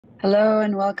Hello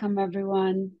and welcome,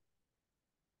 everyone.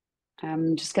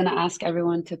 I'm just going to ask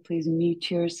everyone to please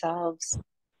mute yourselves.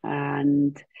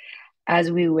 And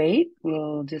as we wait,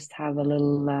 we'll just have a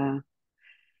little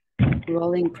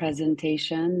rolling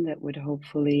presentation that would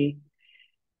hopefully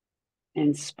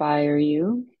inspire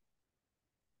you.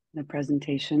 The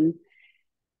presentation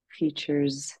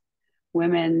features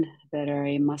women that are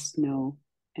a must-know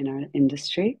in our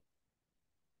industry.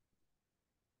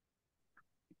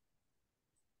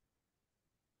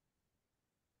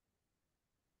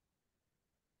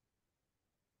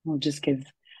 We'll just give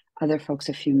other folks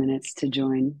a few minutes to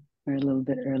join. We're a little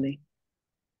bit early.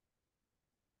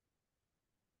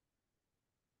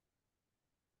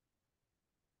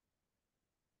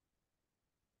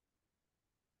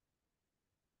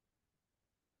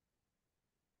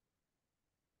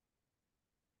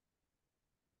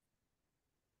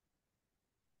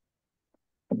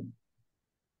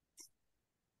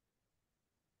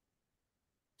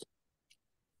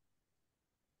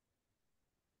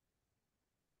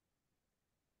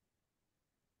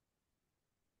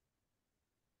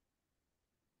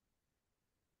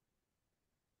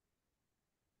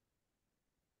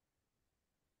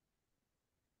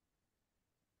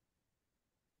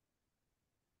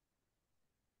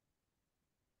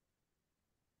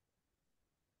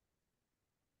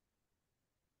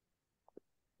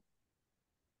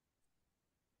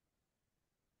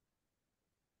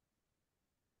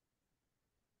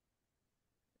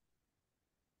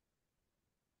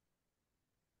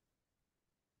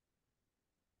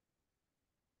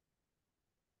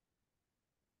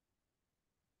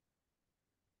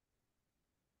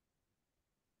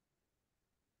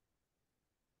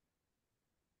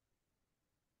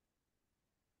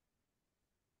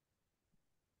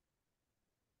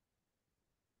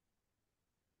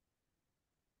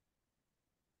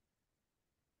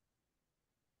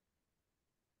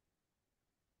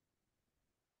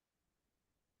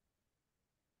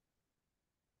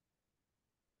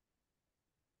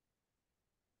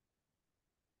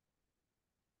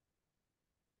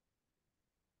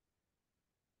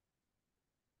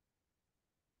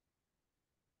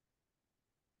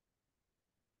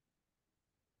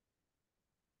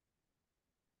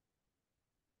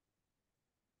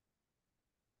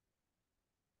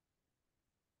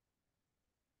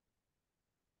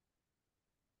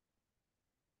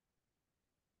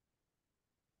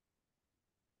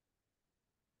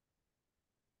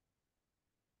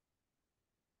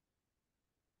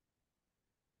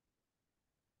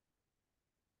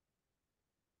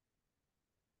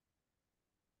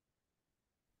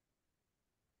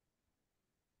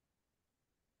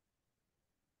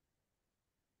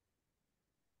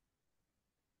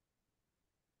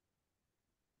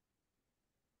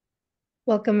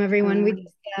 Welcome, everyone.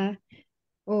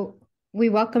 We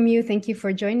welcome you. Thank you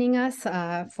for joining us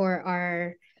for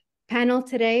our panel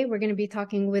today. We're going to be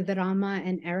talking with Rama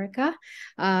and Erica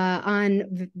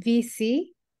on VC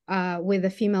with a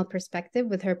female perspective,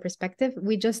 with her perspective.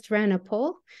 We just ran a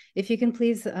poll. If you can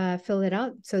please fill it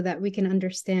out so that we can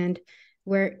understand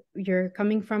where you're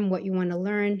coming from, what you want to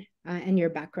learn, and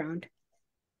your background.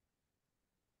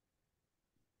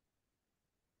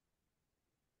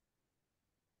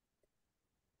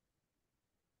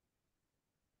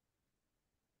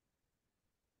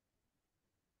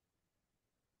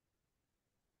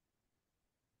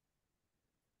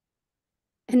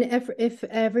 And if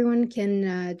everyone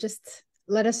can just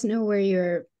let us know where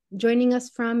you're joining us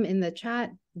from in the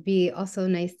chat, be also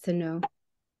nice to know.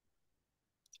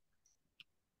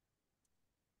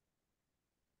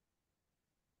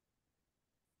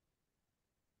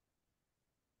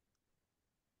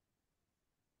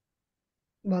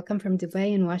 Welcome from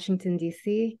Dubai and Washington,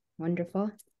 D.C.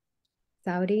 Wonderful.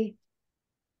 Saudi.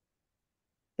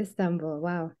 Istanbul.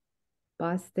 Wow.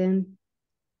 Boston.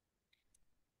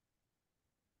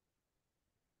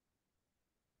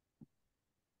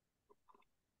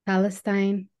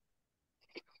 Palestine.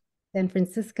 San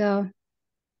Francisco.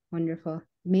 Wonderful.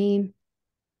 Maine.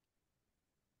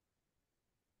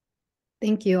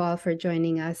 Thank you all for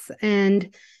joining us.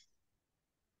 And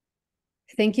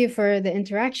thank you for the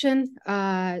interaction.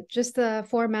 Just the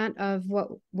format of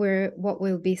what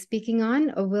we'll be speaking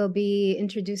on. We'll be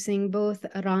introducing both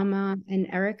Rama and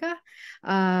Erica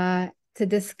to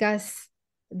discuss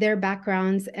their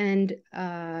backgrounds and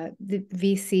the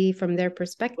VC from their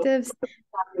perspectives.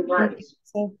 We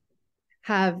also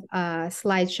have a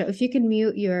slideshow. If you can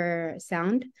mute your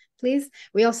sound, please.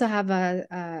 We also have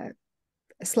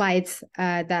slides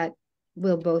that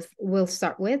we'll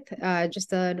start with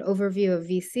just an overview of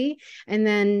VC, and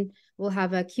then we'll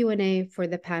have a Q&A for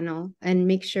the panel. And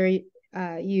make sure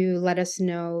you let us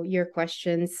know your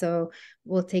questions. So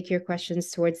we'll take your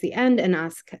questions towards the end and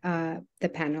ask the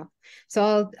panel.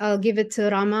 So I'll give it to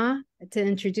Rama to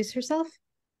introduce herself.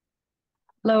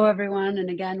 Hello, everyone, and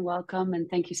again, welcome, and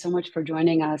thank you so much for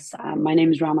joining us. My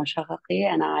name is Rama Shaqaqi,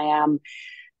 and I am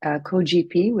a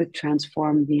co-GP with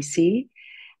Transform VC,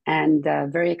 and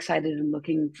very excited and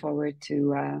looking forward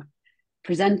to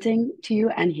presenting to you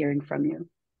and hearing from you.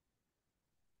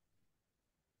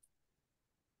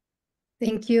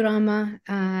 Thank you, Rama.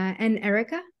 And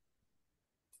Erica?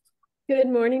 Good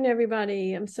morning,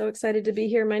 everybody. I'm so excited to be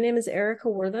here. My name is Erica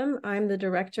Wortham. I'm the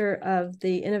director of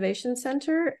the Innovation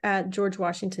Center at George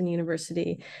Washington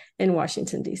University in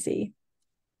Washington, D.C.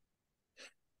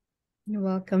 You're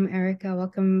welcome, Erica.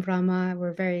 Welcome, Rama.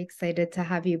 We're very excited to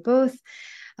have you both.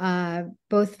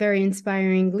 Both very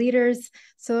inspiring leaders.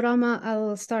 So, Rama,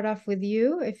 I'll start off with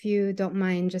you, if you don't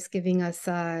mind just giving us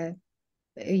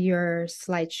your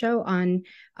slideshow on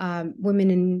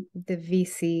women in the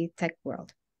VC tech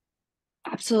world.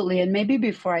 Absolutely. And maybe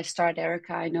before I start,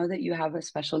 Erica, I know that you have a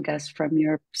special guest from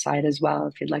your side as well.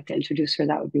 If you'd like to introduce her,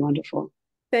 that would be wonderful.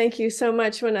 Thank you so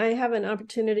much. When I have an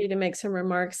opportunity to make some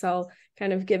remarks, I'll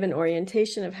kind of give an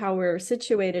orientation of how we're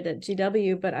situated at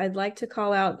GW, but I'd like to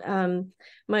call out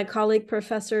my colleague,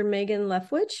 Professor Megan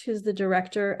Lefwich, who's the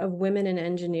Director of Women in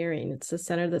Engineering. It's a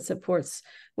center that supports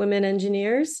women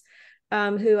engineers,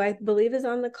 who I believe is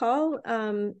on the call.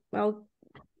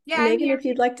 Yeah, Megan, if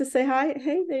you'd like to say hi.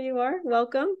 Hey, there you are.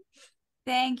 Welcome.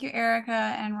 Thank you, Erica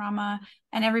and Rama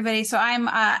and everybody. So I'm,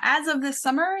 as of this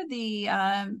summer, the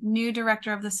new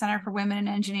director of the Center for Women in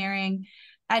Engineering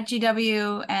at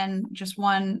GW. And just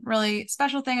one really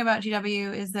special thing about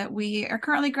GW is that we are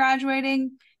currently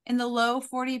graduating in the low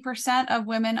 40% of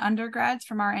women undergrads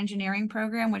from our engineering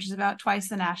program, which is about twice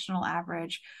the national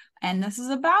average. And this is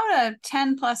about a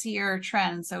 10+ year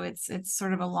trend. So it's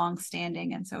sort of a long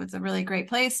standing. And so it's a really great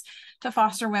place to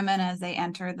foster women as they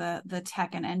enter the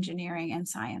tech and engineering and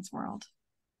science world.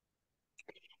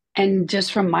 And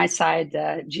just from my side,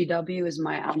 GW is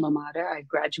my alma mater. I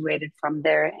graduated from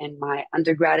there in my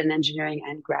undergrad in engineering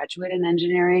and graduate in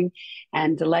engineering,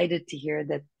 and delighted to hear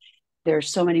that there are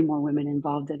so many more women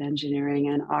involved in engineering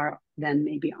and are then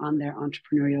maybe on their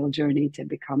entrepreneurial journey to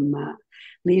become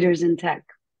leaders in tech.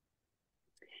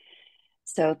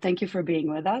 So thank you for being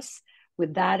with us.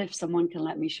 With that, if someone can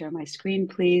let me share my screen,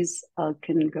 please, I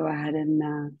can go ahead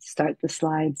and start the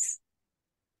slides.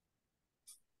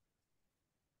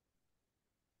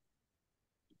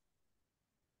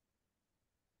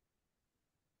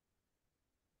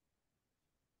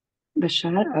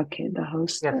 Bashar, okay, the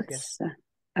host. Yes.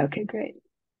 Okay, great.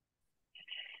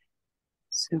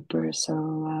 Super.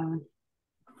 So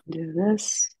do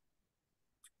this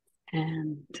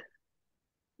and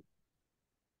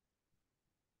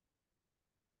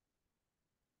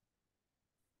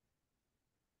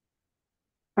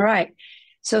all right.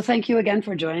 So thank you again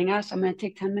for joining us. I'm going to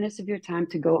take 10 minutes of your time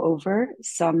to go over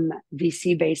some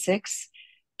VC basics,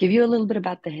 give you a little bit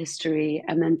about the history,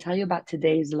 and then tell you about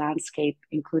today's landscape,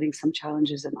 including some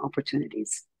challenges and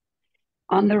opportunities.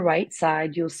 On the right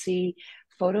side, you'll see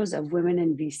photos of women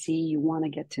in VC you want to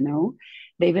get to know.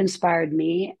 They've inspired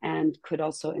me and could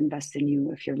also invest in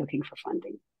you if you're looking for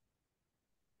funding.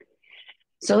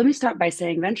 So let me start by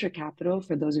saying venture capital,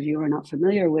 for those of you who are not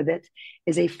familiar with it,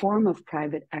 is a form of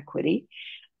private equity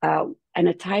and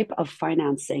a type of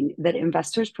financing that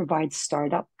investors provide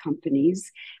startup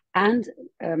companies and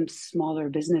smaller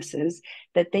businesses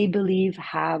that they believe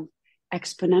have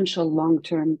exponential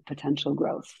long-term potential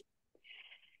growth.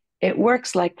 It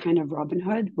works like kind of Robin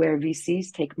Hood, where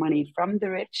VCs take money from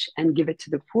the rich and give it to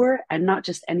the poor, and not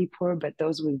just any poor, but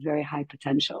those with very high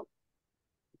potential.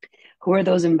 Who are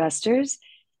those investors?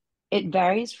 It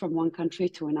varies from one country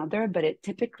to another, but it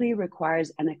typically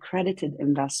requires an accredited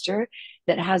investor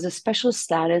that has a special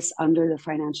status under the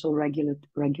financial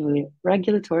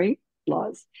regulatory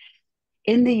laws.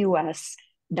 In the US,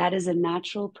 that is a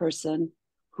natural person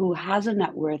who has a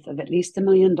net worth of at least $1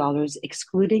 million,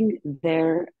 excluding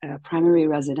their primary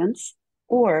residence,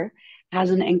 or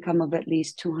has an income of at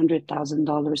least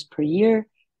 $200,000 per year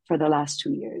for the last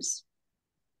 2 years.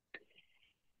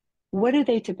 What do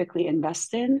they typically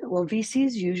invest in? Well,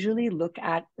 VCs usually look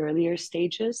at earlier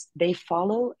stages. They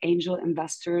follow angel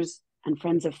investors and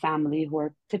friends of family who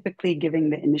are typically giving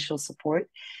the initial support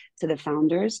to the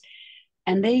founders.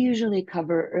 And they usually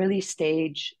cover early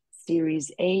stage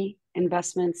Series A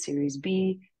investments, Series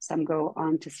B, some go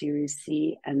on to Series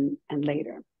C and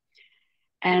later.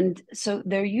 And so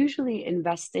they're usually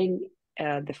investing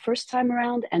the first time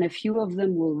around, and a few of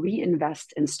them will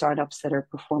reinvest in startups that are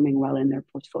performing well in their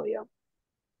portfolio.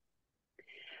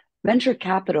 Venture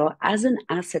capital as an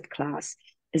asset class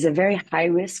is a very high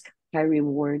risk, high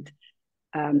reward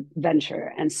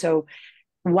venture. And so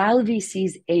while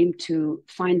VCs aim to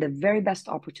find the very best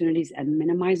opportunities and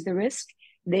minimize the risk,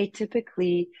 they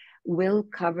typically will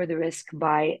cover the risk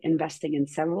by investing in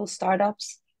several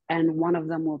startups, and one of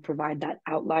them will provide that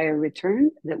outlier return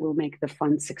that will make the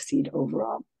fund succeed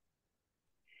overall.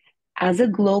 As a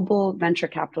global venture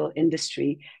capital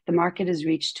industry, the market has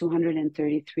reached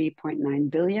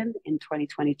 $233.9 billion in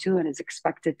 2022 and is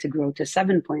expected to grow to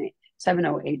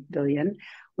 $7.708 billion,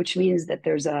 which means that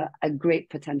there's a great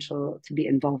potential to be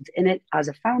involved in it as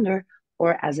a founder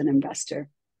or as an investor.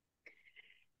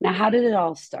 Now, how did it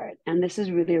all start? And this is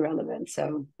really relevant,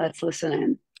 so let's listen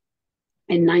in.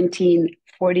 In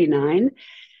 1949,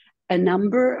 a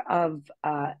number of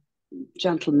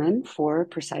gentlemen, four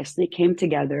precisely, came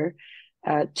together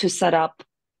to set up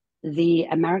the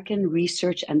American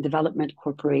Research and Development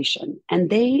Corporation, and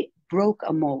they broke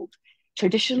a mold.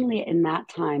 Traditionally, in that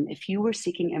time, if you were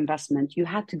seeking investment, you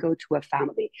had to go to a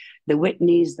family, the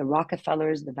Whitneys, the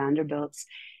Rockefellers, the Vanderbilts.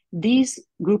 These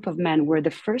group of men were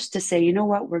the first to say, you know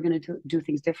what, we're going to do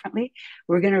things differently.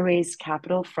 We're going to raise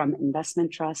capital from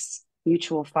investment trusts,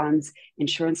 mutual funds,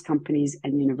 insurance companies,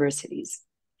 and universities.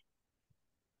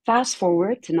 Fast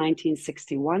forward to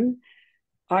 1961,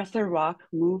 Arthur Rock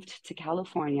moved to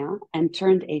California and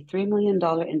turned a $3 million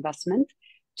investment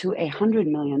to a $100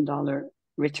 million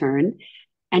return,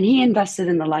 and he invested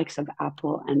in the likes of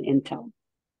Apple and Intel.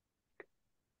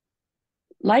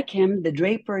 Like him, the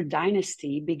Draper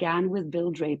dynasty began with Bill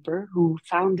Draper, who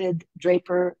founded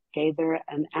Draper, Gaither,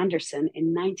 and Anderson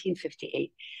in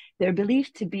 1958. They're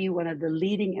believed to be one of the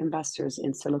leading investors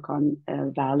in Silicon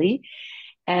Valley.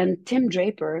 And Tim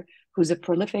Draper, who's a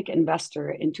prolific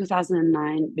investor, in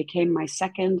 2009 became my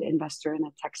second investor in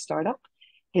a tech startup.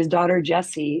 His daughter,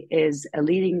 Jessie, is a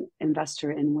leading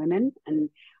investor in women, and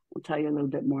we'll tell you a little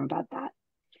bit more about that.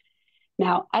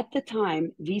 Now, at the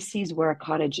time, VCs were a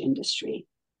cottage industry.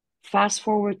 Fast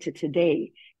forward to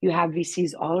today, you have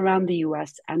VCs all around the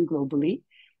US and globally.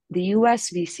 The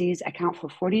US VCs account for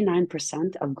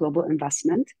 49% of global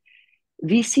investment.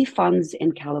 VC funds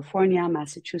in California,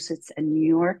 Massachusetts, and New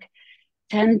York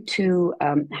tend to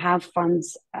have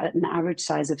funds at an average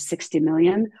size of 60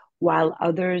 million, while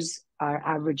others are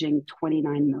averaging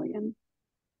 29 million.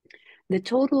 The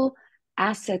total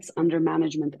assets under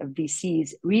management of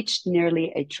VCs reached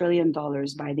nearly $1 trillion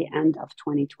by the end of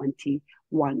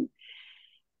 2021,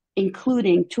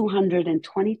 including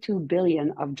 222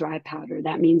 billion of dry powder.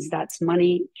 That means that's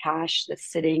money, cash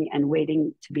that's sitting and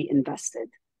waiting to be invested.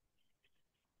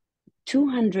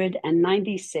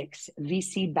 296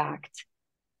 VC-backed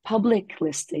public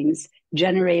listings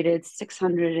generated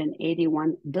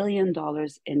 $681 billion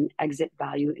in exit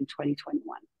value in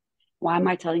 2021. Why am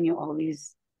I telling you all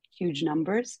these huge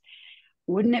numbers?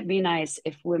 Wouldn't it be nice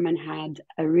if women had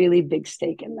a really big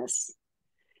stake in this?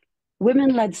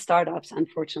 Women-led startups,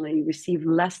 unfortunately, receive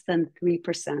less than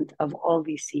 3% of all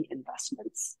VC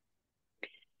investments.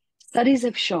 Studies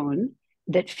have shown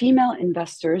that female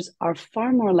investors are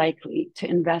far more likely to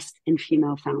invest in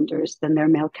female founders than their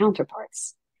male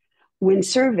counterparts. When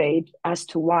surveyed as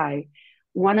to why,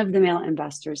 one of the male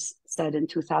investors said in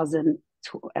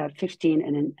 2015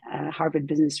 in a Harvard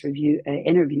Business Review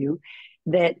interview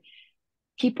that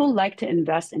people like to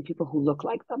invest in people who look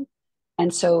like them.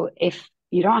 And so if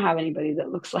you don't have anybody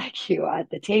that looks like you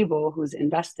at the table who's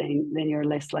investing, then you're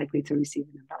less likely to receive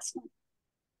an investment.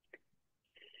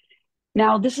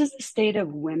 Now, this is the state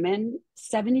of women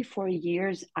 74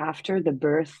 years after the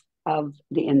birth of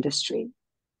the industry.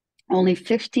 Only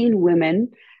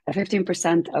 15%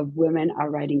 of women are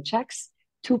writing checks,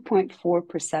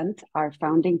 2.4% are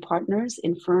founding partners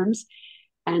in firms,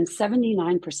 and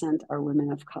 79% are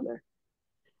women of color.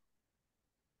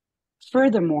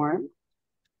 Furthermore,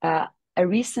 a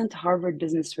recent Harvard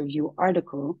Business Review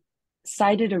article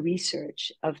cited a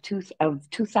research of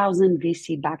 2,000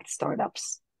 VC-backed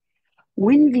startups.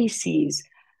 When VCs,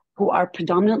 who are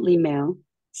predominantly male,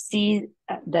 see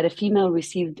that a female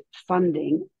received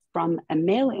funding from a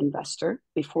male investor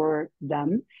before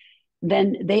them,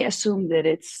 then they assume that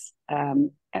it's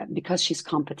because she's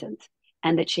competent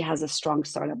and that she has a strong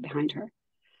startup behind her.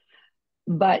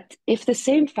 But if the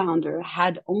same founder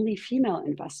had only female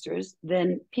investors,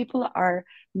 then people are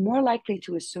more likely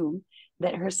to assume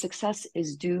that her success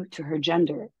is due to her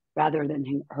gender rather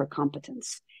than her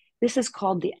competence. This is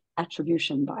called the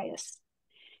attribution bias.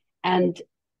 And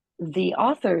the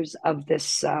authors of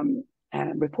this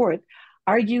report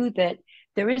argue that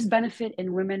there is benefit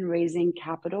in women raising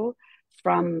capital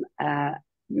from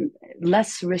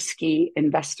less risky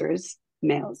investors,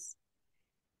 males.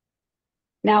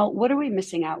 Now, what are we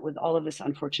missing out with all of this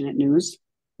unfortunate news?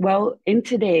 Well,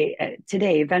 today,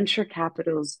 venture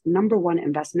capital's number one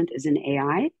investment is in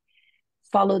AI,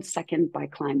 followed second by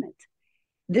climate.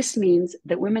 This means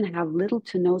that women have little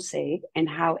to no say in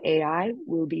how AI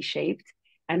will be shaped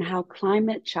and how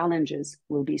climate challenges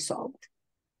will be solved.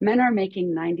 Men are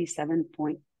making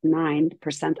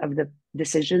 97.9% of the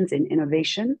decisions in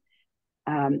innovation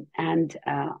and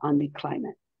on the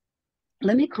climate.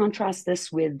 Let me contrast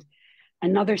this with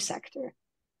another sector.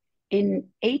 In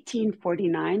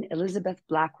 1849, Elizabeth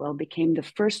Blackwell became the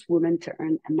first woman to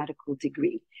earn a medical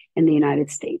degree in the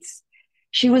United States.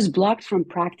 She was blocked from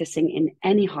practicing in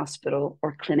any hospital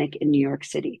or clinic in New York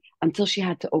City until she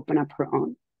had to open up her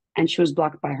own, and she was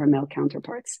blocked by her male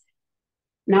counterparts.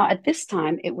 Now, at this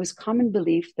time, it was common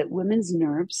belief that women's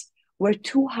nerves were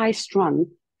too high strung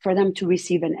for them to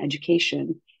receive an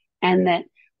education, and that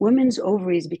women's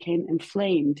ovaries became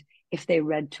inflamed if they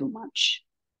read too much.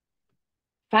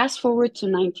 Fast forward to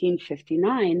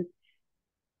 1959,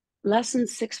 less than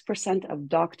 6% of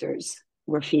doctors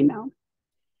were female.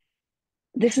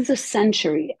 This is a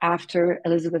century after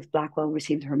Elizabeth Blackwell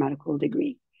received her medical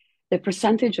degree. The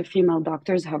percentage of female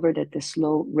doctors hovered at this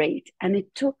low rate, and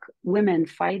it took women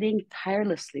fighting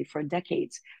tirelessly for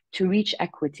decades to reach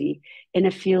equity in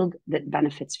a field that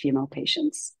benefits female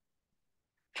patients.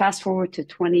 Fast forward to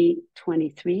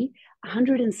 2023,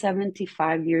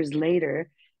 175 years later,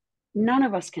 none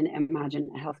of us can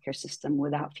imagine a healthcare system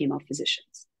without female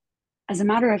physicians. As a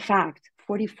matter of fact,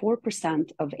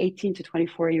 44% of 18 to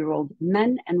 24-year-old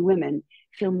men and women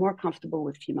feel more comfortable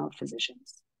with female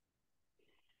physicians.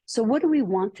 So what do we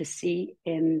want to see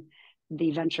in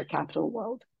the venture capital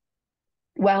world?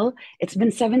 Well, it's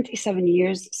been 77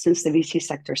 years since the VC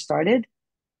sector started.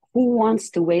 Who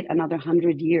wants to wait another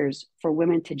 100 years for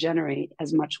women to generate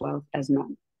as much wealth as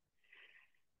men?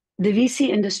 The VC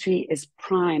industry is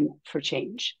prime for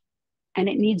change, and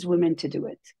it needs women to do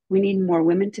it. We need more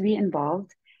women to be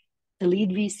involved, to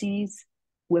lead VCs,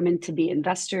 women to be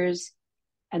investors,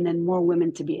 and then more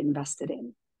women to be invested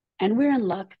in. And we're in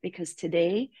luck because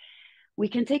today we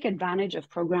can take advantage of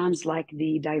programs like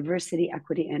the Diversity,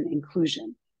 Equity, and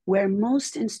Inclusion, where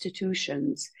most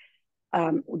institutions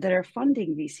that are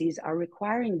funding VCs are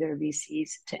requiring their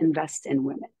VCs to invest in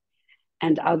women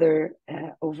and other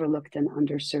overlooked and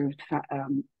underserved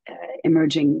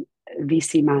emerging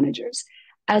VC managers,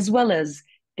 as well as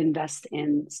invest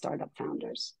in startup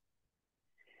founders.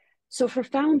 So for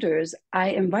founders,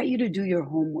 I invite you to do your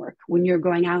homework when you're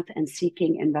going out and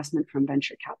seeking investment from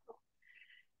venture capital.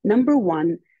 Number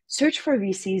one, search for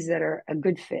VCs that are a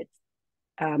good fit,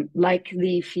 like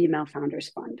the Female Founders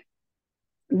Fund.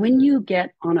 When you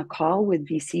get on a call with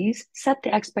VCs, set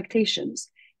the expectations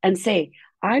and say,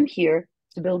 I'm here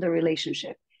to build a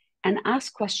relationship, and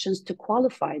ask questions to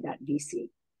qualify that VC.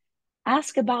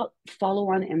 Ask about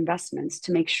follow-on investments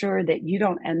to make sure that you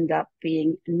don't end up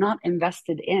being not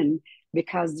invested in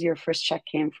because your first check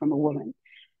came from a woman.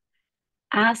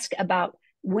 Ask about,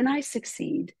 when I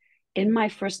succeed in my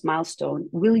first milestone,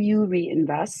 will you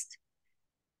reinvest?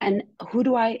 And who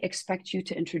do I expect you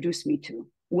to introduce me to?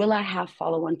 Will I have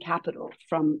follow-on capital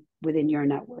from within your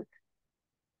network?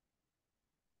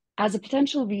 As a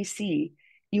potential VC,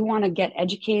 you want to get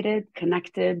educated,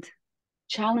 connected,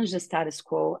 challenge the status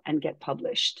quo, and get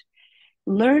published.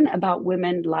 Learn about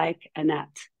women like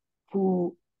Annette,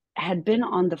 who had been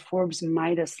on the Forbes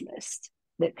Midas list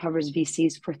that covers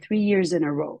VCs for 3 years in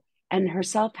a row, and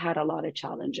herself had a lot of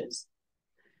challenges.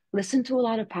 Listen to a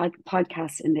lot of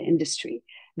podcasts in the industry.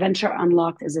 Venture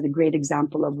Unlocked is a great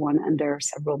example of one, and there are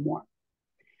several more.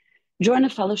 Join a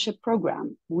fellowship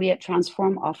program. We at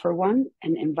Transform offer one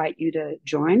and invite you to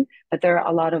join, but there are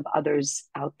a lot of others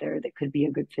out there that could be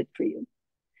a good fit for you.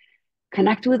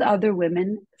 Connect with other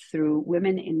women through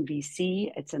Women in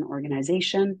VC. It's an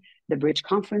organization. The Bridge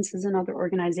Conference is another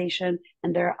organization,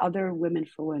 and there are other Women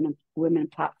for Women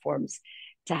platforms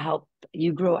to help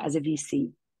you grow as a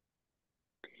VC.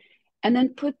 And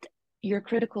then put your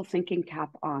critical thinking cap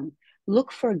on.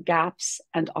 Look for gaps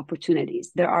and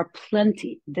opportunities. There are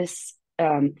plenty. This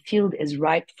field is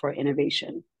ripe for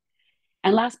innovation.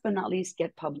 And last but not least,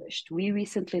 get published. We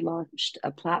recently launched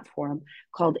a platform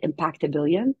called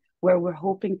Impactabilion, where we're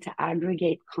hoping to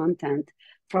aggregate content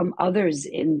from others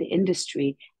in the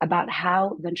industry about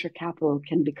how venture capital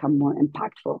can become more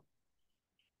impactful.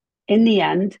 In the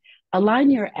end, align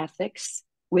your ethics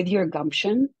with your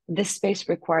gumption. This space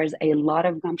requires a lot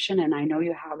of gumption, and I know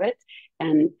you have it.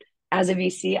 And as a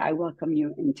VC, I welcome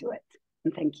you into it.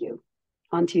 And thank you.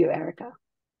 On to you, Erica.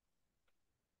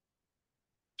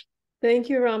 Thank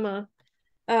you, Rama.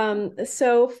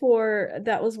 So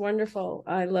that was wonderful.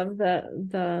 I love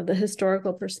the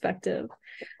historical perspective.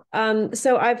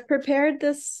 So I've prepared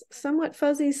this somewhat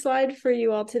fuzzy slide for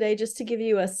you all today, just to give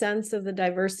you a sense of the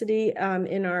diversity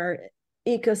in our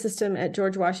ecosystem at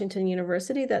George Washington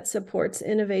University that supports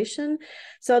innovation.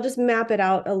 So I'll just map it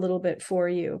out a little bit for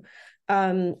you.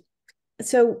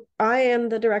 So I am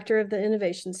the director of the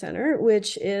Innovation Center,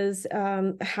 which is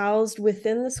housed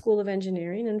within the School of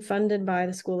Engineering and funded by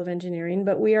the School of Engineering,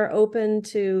 but we are open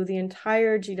to the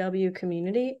entire GW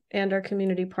community and our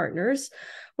community partners.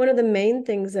 One of the main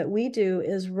things that we do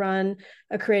is run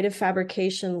a creative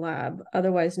fabrication lab,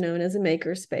 otherwise known as a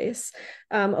makerspace.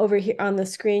 Over here on the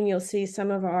screen, you'll see some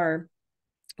of our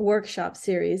workshop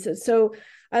series. So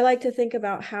I like to think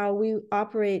about how we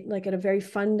operate like at a very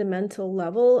fundamental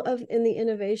level in the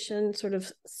innovation sort of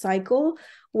cycle,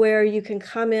 where you can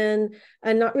come in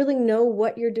and not really know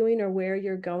what you're doing or where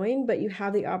you're going, but you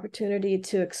have the opportunity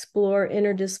to explore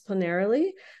interdisciplinarily.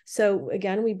 So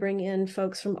again, we bring in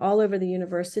folks from all over the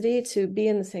university to be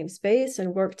in the same space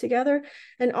and work together,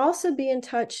 and also be in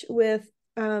touch with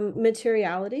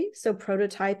materiality, so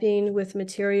prototyping with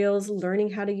materials,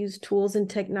 learning how to use tools and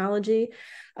technology,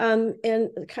 and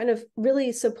kind of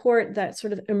really support that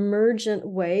sort of emergent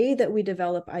way that we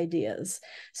develop ideas.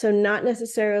 So not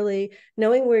necessarily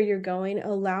knowing where you're going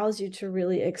allows you to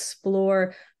really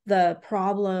explore the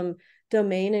problem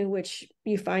domain in which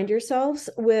you find yourselves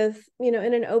with, in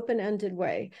an open-ended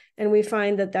way. And we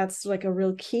find that that's like a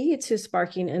real key to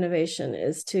sparking innovation,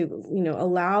 is to,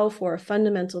 allow for a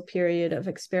fundamental period of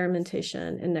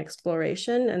experimentation and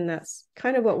exploration. And that's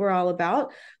kind of what we're all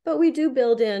about. But we do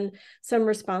build in some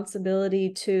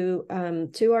responsibility to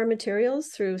our materials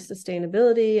through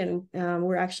sustainability. And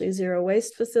we're actually a zero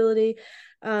waste facility.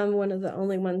 One of the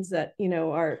only ones that,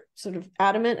 are sort of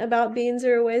adamant about being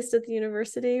zero waste at the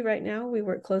university right now. We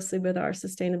work closely with our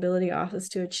sustainability office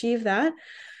to achieve that.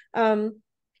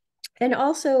 And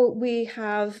also we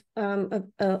have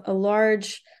a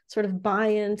large sort of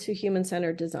buy-in to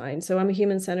human-centered design. So I'm a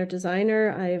human-centered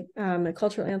designer. I'm a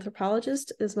cultural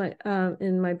anthropologist is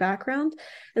in my background.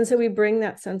 And so we bring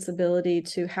that sensibility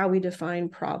to how we define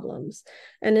problems.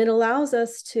 And it allows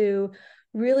us to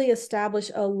really establish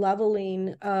a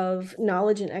leveling of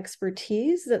knowledge and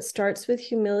expertise that starts with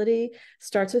humility,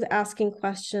 starts with asking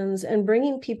questions, and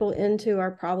bringing people into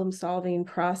our problem-solving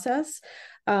process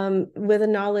with a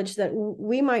knowledge that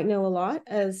we might know a lot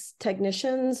as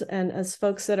technicians and as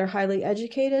folks that are highly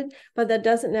educated, but that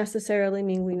doesn't necessarily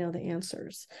mean we know the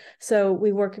answers. So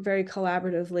we work very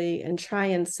collaboratively and try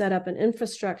and set up an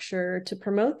infrastructure to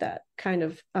promote that kind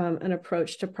of an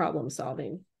approach to problem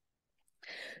solving.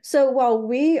 So while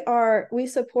we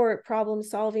support problem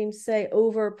solving, say,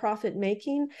 over profit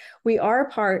making, we are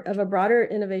part of a broader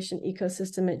innovation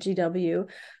ecosystem at GW.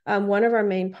 One of our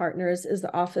main partners is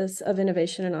the Office of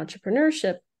Innovation and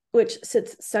Entrepreneurship, which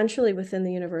sits centrally within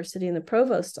the university in the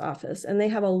provost's office. And they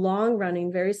have a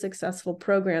long-running, very successful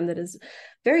program that is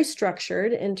very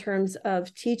structured in terms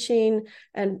of teaching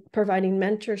and providing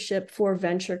mentorship for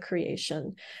venture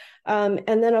creation. And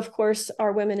then, of course,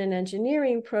 our Women in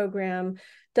Engineering program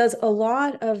does a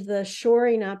lot of the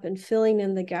shoring up and filling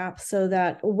in the gaps so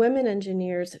that women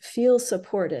engineers feel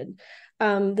supported.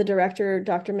 The director,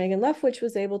 Dr. Megan Lefwich,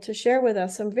 was able to share with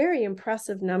us some very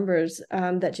impressive numbers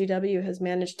that GW has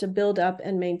managed to build up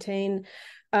and maintain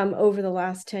over the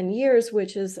last 10 years,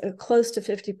 which is a close to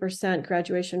 50%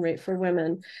 graduation rate for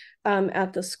women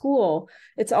at the school.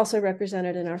 It's also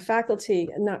represented in our faculty,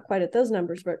 not quite at those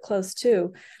numbers, but close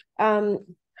to.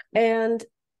 And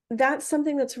that's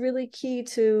something that's really key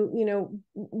to,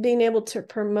 being able to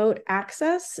promote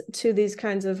access to these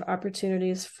kinds of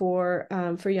opportunities for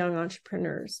young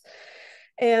entrepreneurs.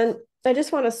 And I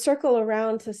just want to circle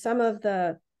around to some of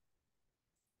the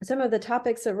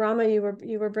topics that Rama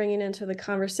you were bringing into the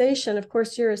conversation. Of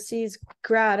course, you're a C's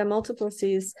grad, a multiple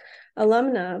C's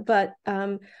alumna, but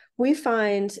we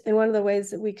find, and one of the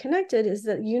ways that we connected is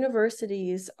that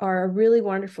universities are a really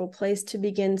wonderful place to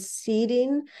begin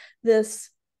seeding this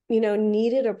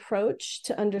needed approach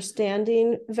to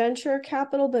understanding venture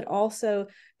capital, but also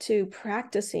to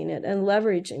practicing it and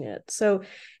leveraging it. So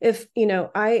if,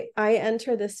 I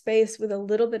enter this space with a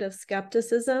little bit of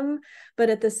skepticism, but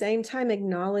at the same time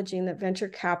acknowledging that venture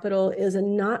capital is a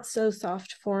not so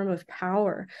soft form of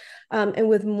power. And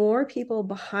with more people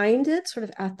behind it, sort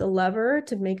of at the lever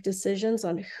to make decisions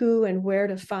on who and where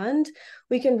to fund,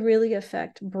 we can really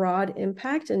affect broad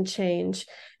impact and change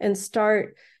and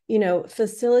start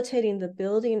facilitating the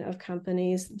building of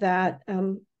companies that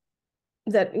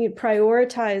that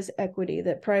prioritize equity,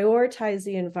 that prioritize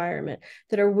the environment,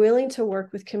 that are willing to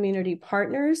work with community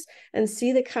partners and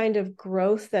see the kind of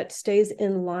growth that stays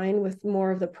in line with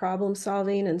more of the problem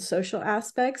solving and social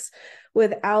aspects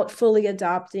without fully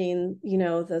adopting,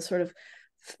 the sort of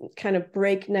kind of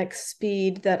breakneck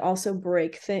speed that also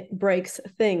breaks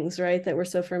things, right, that we're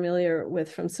so familiar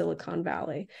with from Silicon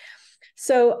Valley.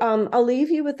 So I'll leave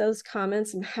you with those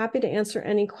comments. I'm happy to answer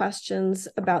any questions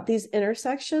about these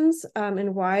intersections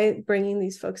and why bringing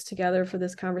these folks together for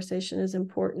this conversation is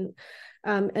important.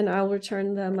 And I'll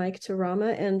return the mic to Rama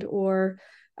and or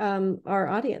our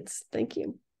audience. Thank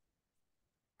you.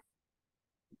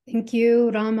 Thank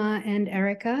you, Rama and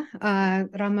Erica.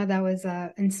 Rama, that was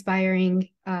an inspiring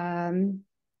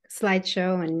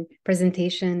slideshow and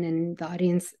presentation, and the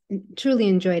audience truly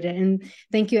enjoyed it. And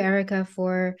thank you, Erica,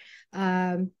 for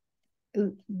letting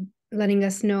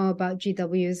us know about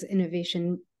GW's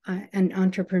innovation and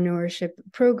entrepreneurship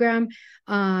program.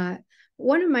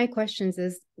 One of my questions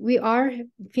is,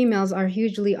 females are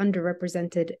hugely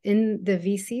underrepresented in the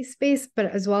VC space, but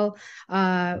as well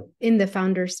in the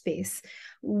founder space.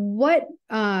 What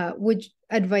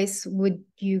advice would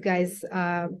you guys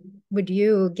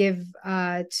give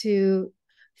to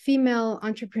female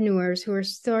entrepreneurs who are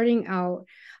starting out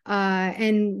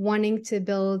and wanting to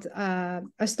build a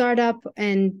startup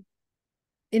and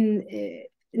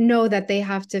know that they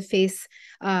have to face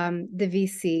the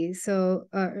VCs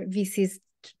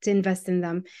to invest in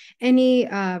them? Any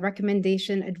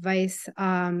recommendation, advice,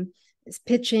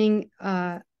 pitching,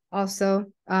 also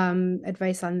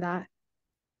advice on that?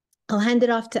 I'll hand it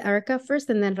off to Erica first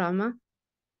and then Rama.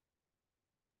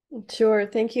 Sure,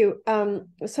 thank you.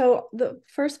 So the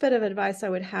first bit of advice I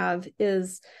would have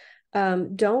is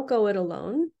don't go it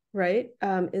alone, right?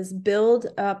 Is build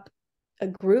up a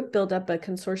group, build up a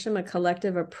consortium, a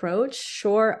collective approach,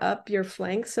 shore up your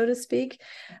flanks, so to speak,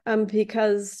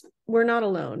 because we're not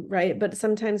alone, right? But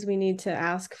sometimes we need to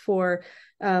ask for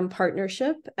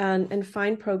partnership and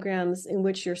find programs in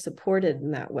which you're supported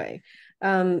in that way.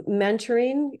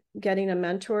 Mentoring, getting a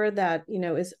mentor that,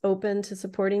 is open to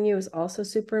supporting you is also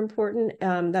super important.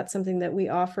 That's something that we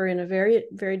offer in a very,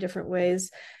 very different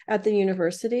ways at the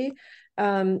university.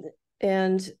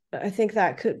 And I think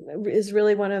that is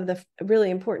really one of the really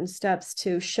important steps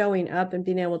to showing up and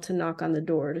being able to knock on the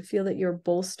door, to feel that you're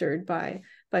bolstered by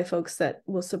folks that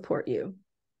will support you.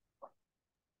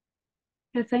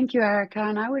 Yeah, thank you, Erica.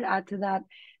 And I would add to that,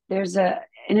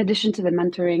 in addition to the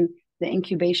mentoring, the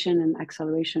incubation and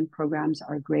acceleration programs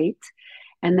are great.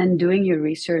 And then doing your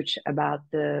research about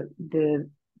the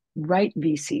right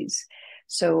VCs.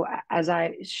 So as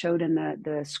I showed in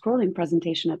the scrolling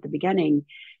presentation at the beginning,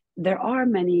 there are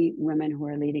many women who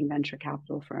are leading venture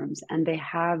capital firms, and they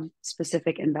have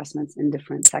specific investments in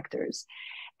different sectors.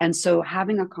 And so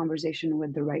having a conversation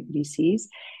with the right VCs,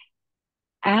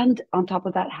 and on top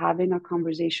of that, having a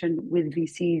conversation with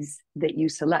VCs that you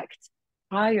select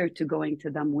prior to going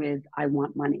to them with, I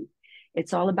want money.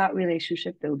 It's all about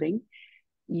relationship building.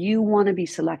 You want to be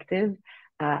selective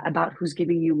about who's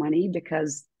giving you money,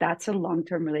 because that's a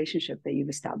long-term relationship that you've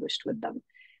established with them.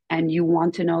 And you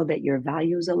want to know that your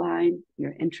values align,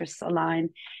 your interests align,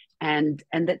 and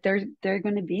that they're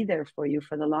going to be there for you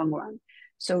for the long run.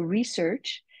 So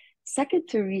research. Second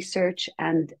to research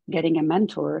and getting a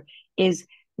mentor is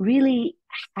really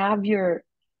have your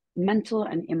mental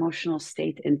and emotional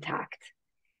state intact.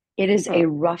 It is a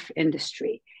rough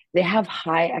industry. They have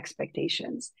high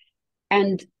expectations.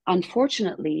 And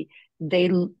unfortunately, they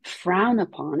frown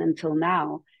upon, until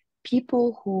now,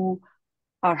 people who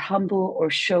are humble or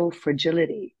show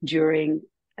fragility during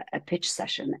a pitch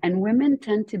session. And women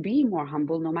tend to be more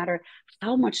humble, no matter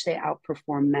how much they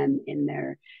outperform men in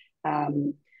their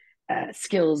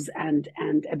skills and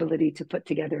ability to put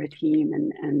together a team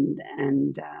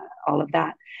and all of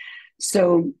that.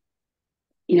 So,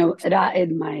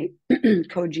 Raed, my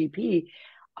co-GP,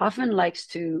 often likes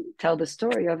to tell the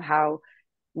story of how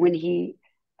when he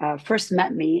first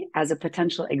met me as a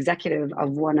potential executive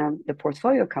of one of the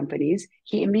portfolio companies,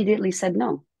 he immediately said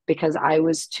no, because I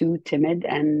was too timid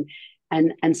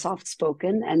and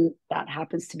soft-spoken, and that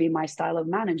happens to be my style of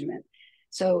management.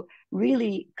 So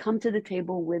really come to the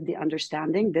table with the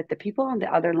understanding that the people on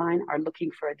the other line are looking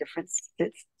for a different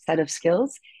set of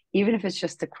skills, even if it's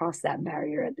just to cross that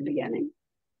barrier at the beginning.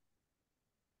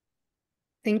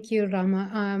 Thank you,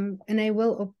 Rama. And I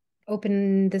will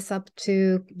open this up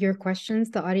to your questions,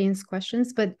 the audience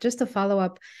questions, but just to follow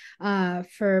up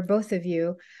for both of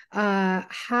you,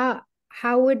 how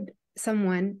would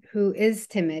someone who is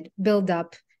timid build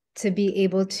up to be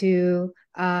able to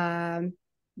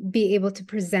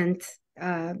present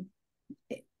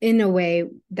in a way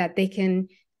that they can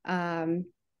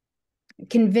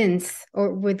convince,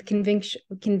 or with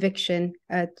conviction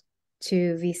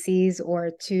to VCs or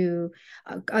to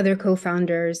other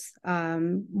co-founders.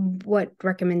 What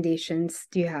recommendations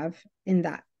do you have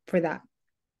for that?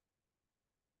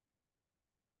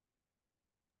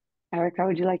 Erica,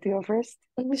 would you like to go first?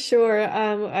 Sure.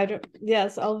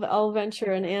 Yes, I'll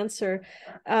venture an answer.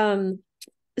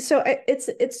 So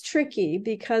it's tricky,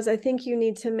 because I think you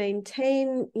need to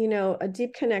maintain, a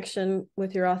deep connection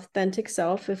with your authentic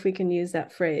self, if we can use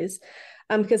that phrase,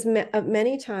 because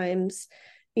many times,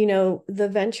 the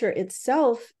venture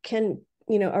itself can,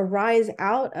 arise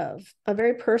out of a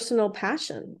very personal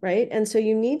passion, right? And so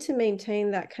you need to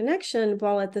maintain that connection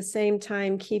while at the same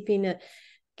time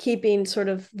keeping sort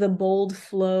of the bold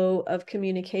flow of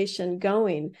communication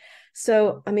going.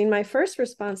 So, I mean, my first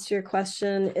response to your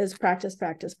question is practice,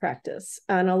 practice, practice.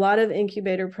 And a lot of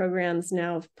incubator programs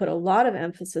now have put a lot of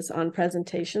emphasis on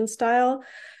presentation style.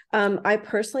 I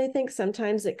personally think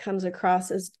sometimes it comes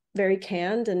across as very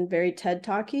canned and very TED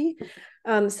Talky.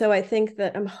 So I think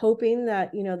that I'm hoping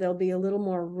that, there'll be a little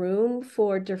more room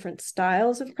for different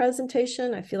styles of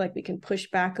presentation. I feel like we can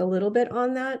push back a little bit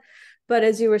on that. But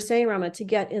as you were saying, Rama, to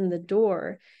get in the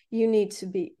door, you need to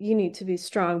be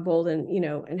strong, bold, and,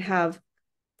 and have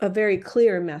a very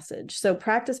clear message. So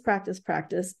practice, practice,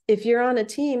 practice. If you're on a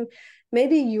team,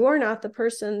 maybe you're not the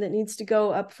person that needs to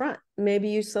go up front. Maybe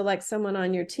you select someone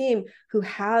on your team who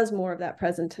has more of that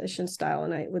presentation style,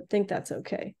 and I would think that's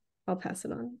okay. I'll pass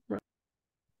it on.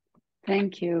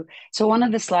 Thank you. So one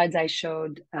of the slides I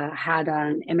showed had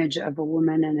an image of a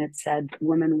woman, and it said,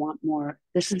 "Women want more."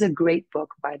 This is a great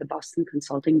book by the Boston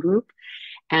Consulting Group.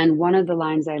 And one of the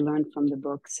lines I learned from the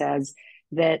book says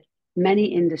that many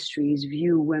industries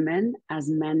view women as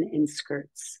men in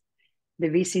skirts. The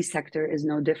VC sector is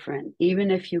no different. Even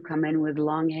if you come in with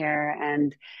long hair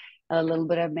and a little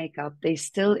bit of makeup, they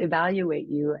still evaluate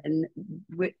you and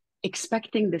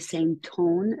expecting the same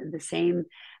tone, the same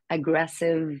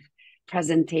aggressive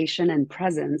presentation and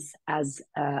presence as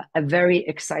a very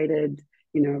excited,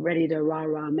 ready to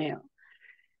rah-rah male.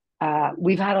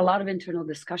 We've had a lot of internal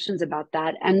discussions about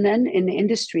that. And then in the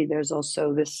industry, there's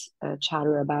also this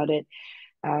chatter about it.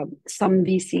 Some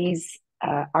VCs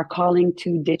are calling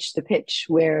to ditch the pitch,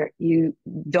 where you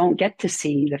don't get to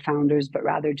see the founders, but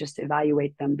rather just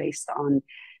evaluate them based on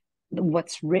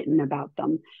what's written about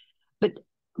them. But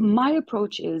my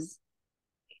approach is,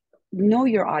 know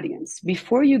your audience.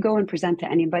 Before you go and present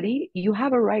to anybody, you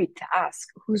have a right to ask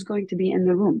who's going to be in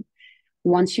the room.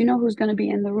 Once you know who's going to be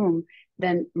in the room,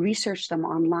 then research them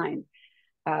online.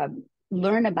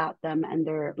 Learn about them and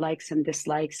their likes and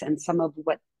dislikes and some of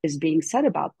what is being said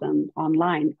about them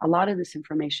online. A lot of this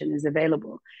information is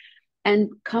available. And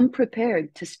come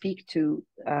prepared to speak to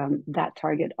that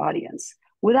target audience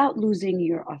without losing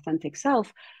your authentic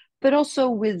self, but also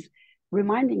with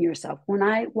reminding yourself, when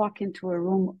I walk into a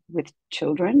room with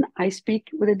children, I speak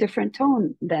with a different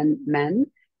tone than men,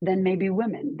 than maybe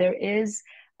women. There is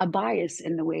a bias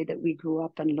in the way that we grew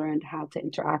up and learned how to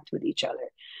interact with each other,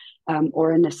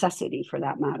 or a necessity for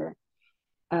that matter.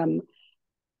 The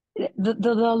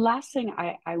last thing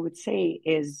I would say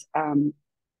is, in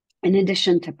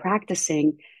addition to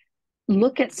practicing,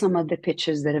 look at some of the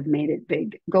pitches that have made it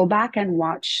big. Go back and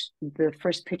watch the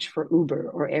first pitch for Uber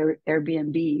or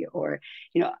Airbnb, or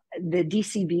the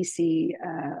DCBC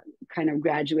kind of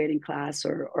graduating class,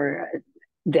 or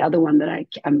the other one that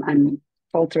I'm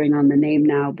faltering on the name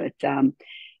now, but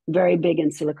very big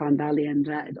in Silicon Valley, and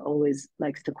Ed always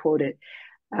likes to quote it.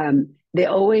 They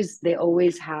always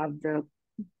have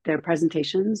their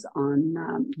presentations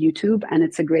on YouTube, and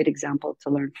it's a great example to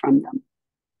learn from them.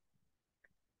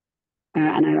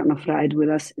 And I don't know if Raed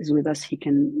is with us. He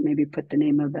can maybe put the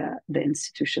name of the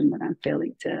institution that I'm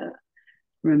failing to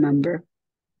remember.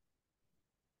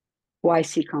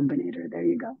 YC Combinator. There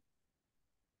you go.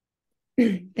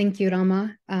 Thank you,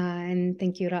 Rama, and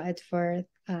thank you, Raed, for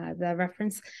the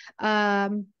reference.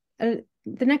 The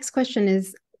next question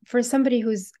is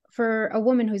for a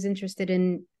woman who's interested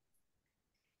in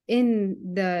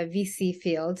the VC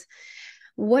field.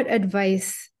 What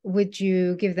advice would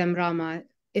you give them, Rama,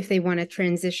 if they want to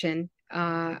transition?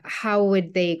 How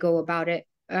would they go about it?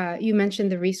 You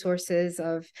mentioned the resources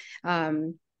of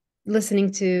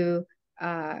listening to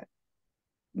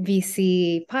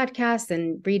VC podcasts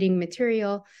and reading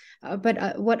material,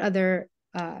 but what other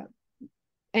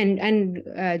and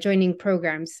joining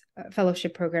programs,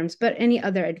 fellowship programs, but any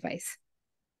other advice?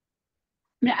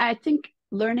 I think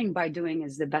learning by doing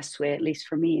is the best way, at least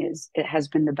for me. It has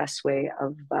been the best way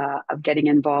of getting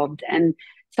involved, and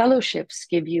fellowships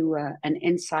give you an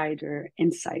insider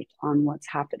insight on what's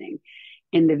happening.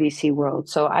 in the VC world.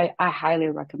 So I highly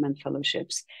recommend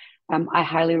fellowships. I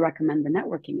highly recommend the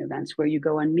networking events where you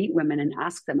go and meet women and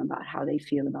ask them about how they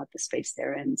feel about the space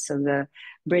they're in. So the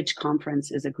Bridge Conference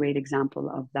is a great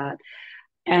example of that.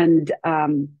 And I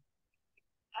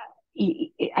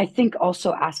think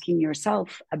also asking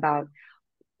yourself about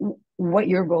what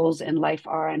your goals in life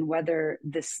are and whether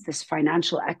this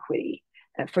financial equity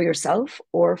for yourself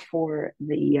or for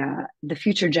the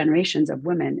future generations of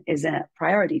women is a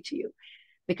priority to you.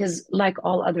 Because like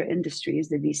all other industries,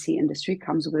 the VC industry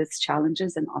comes with its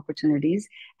challenges and opportunities.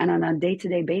 And on a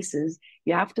day-to-day basis,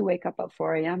 you have to wake up at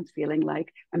 4 a.m. feeling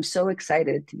like, I'm so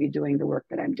excited to be doing the work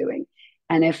that I'm doing.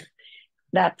 And if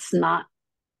that's not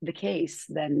the case,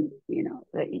 then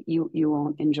you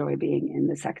won't enjoy being in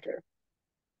the sector.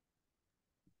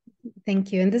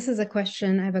 Thank you. And this is a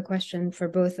question. I have a question for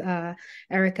both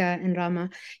Erica and Rama.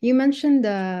 You mentioned,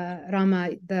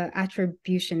 Rama, the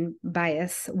attribution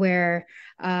bias, where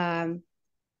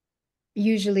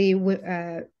usually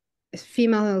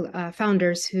female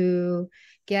founders who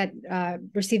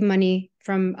receive money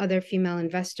from other female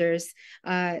investors,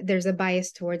 there's a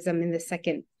bias towards them in the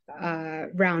second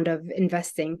round of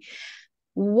investing.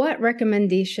 What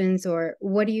recommendations, or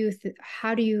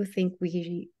how do you think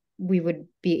we would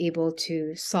be able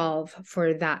to solve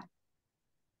for that?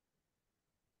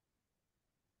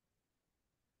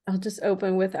 I'll just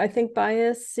open with, I think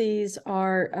biases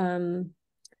are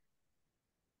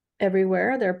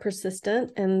everywhere. They're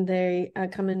persistent, and they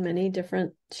come in many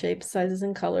different shapes, sizes,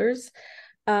 and colors.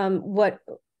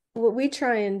 What we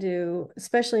try and do,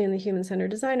 especially in the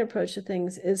human-centered design approach to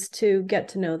things, is to get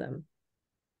to know them.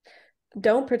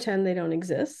 Don't pretend they don't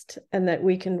exist and that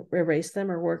we can erase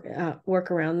them or work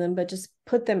around them, but just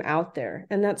put them out there.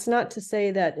 And that's not to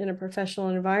say that in a professional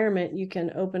environment you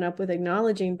can open up with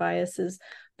acknowledging biases,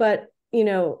 but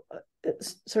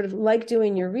sort of like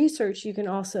doing your research, you can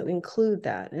also include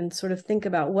that and sort of think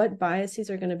about what biases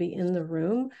are going to be in the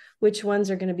room, which ones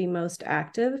are going to be most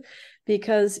active,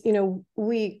 because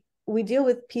we deal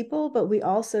with people, but we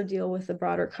also deal with the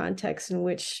broader context in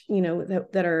which,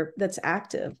 that's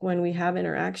active when we have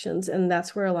interactions. And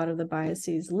that's where a lot of the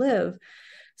biases live.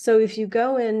 So if you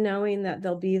go in knowing that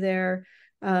they'll be there,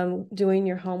 doing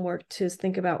your homework to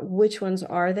think about which ones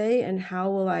are they and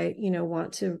how will I,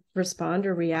 want to respond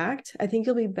or react, I think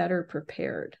you'll be better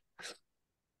prepared.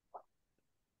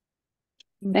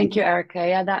 Thank you, Erica.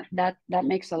 Yeah, that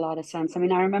makes a lot of sense. I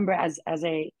mean, I remember as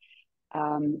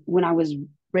when I was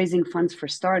raising funds for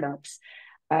startups,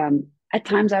 at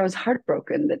times I was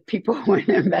heartbroken that people weren't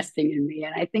investing in me.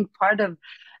 And I think part of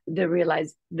the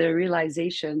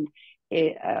realization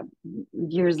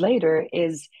years later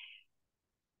is,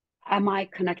 am I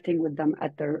connecting with them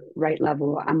at the right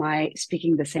level? Am I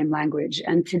speaking the same language?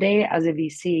 And today as a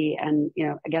VC, and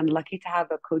again, lucky to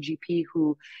have a co-GP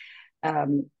who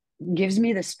gives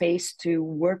me the space to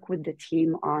work with the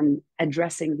team on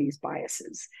addressing these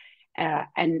biases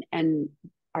and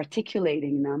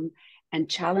articulating them and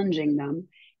challenging them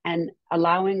and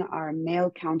allowing our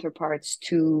male counterparts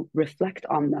to reflect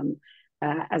on them,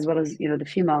 as well as the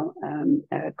female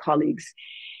colleagues.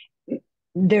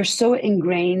 They're so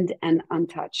ingrained and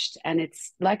untouched. And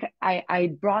it's like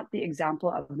I brought the example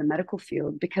of the medical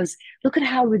field because look at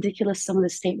how ridiculous some of the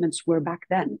statements were back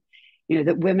then.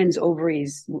 That women's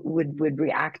ovaries would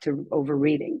react to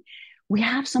overreading. We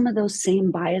have some of those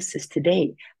same biases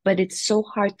today, but it's so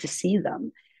hard to see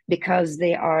them because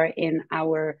they are in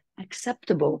our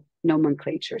acceptable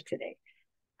nomenclature today.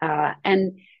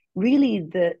 And really,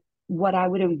 what I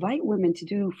would invite women to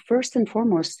do first and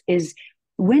foremost is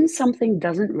when something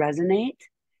doesn't resonate,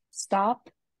 stop,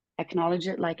 acknowledge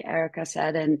it, like Erica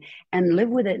said, and live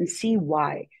with it and see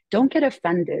why. Don't get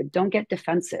offended, don't get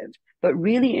defensive, but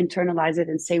really internalize it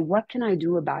and say, what can I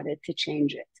do about it to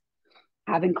change it?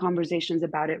 Having conversations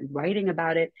about it, writing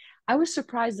about it. I was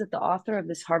surprised that the author of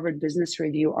this Harvard Business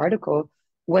Review article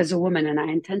was a woman, and I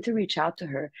intend to reach out to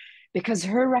her because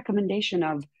her recommendation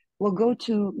of, well, go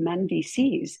to men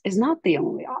VCs is not the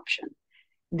only option.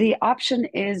 The option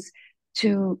is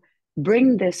to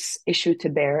bring this issue to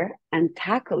bear and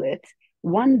tackle it,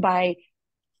 one, by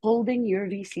holding your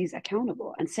VCs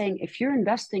accountable and saying, if you're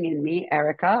investing in me,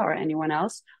 Erica, or anyone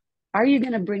else, are you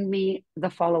going to bring me the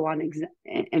follow-on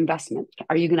investment?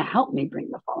 Are you going to help me bring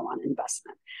the follow-on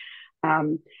investment?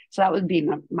 So that would be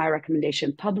my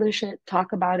recommendation. Publish it,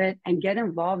 talk about it, and get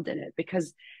involved in it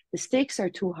because the stakes are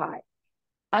too high.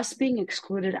 Us being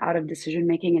excluded out of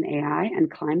decision-making in AI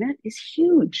and climate is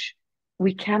huge.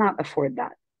 We cannot afford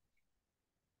that.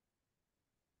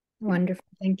 Wonderful.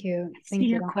 Thank you. Thank you.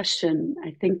 Your question,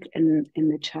 I think, in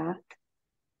the chat.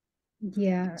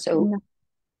 Yeah. So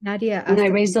Nadia And I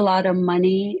asked, raised a lot of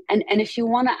money. And if you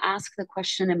want to ask the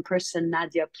question in person,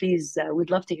 Nadia, please, we'd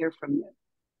love to hear from you.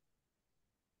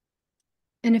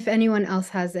 and if anyone else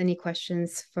has any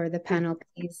questions for the panel,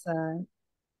 please.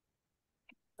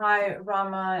 Hi,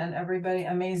 Rama and everybody.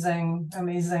 Amazing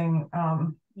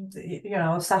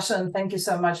session. Thank you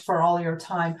so much for all your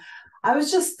time. I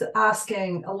was just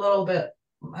asking a little bit,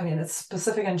 I mean, it's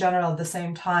specific and general at the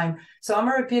same time. So I'm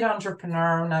a repeat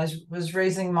entrepreneur, and I was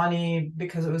raising money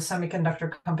because it was a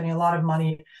semiconductor company, a lot of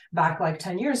money back like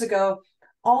 10 years ago.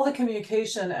 All the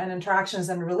communication and interactions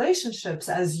and relationships,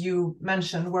 as you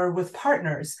mentioned, were with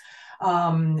partners.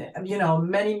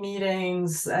 Many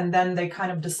meetings, and then they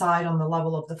kind of decide on the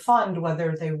level of the fund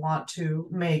whether they want to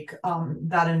make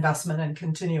that investment and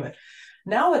continue it.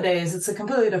 Nowadays, it's a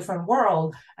completely different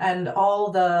world, and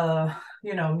all the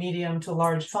medium to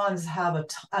large funds have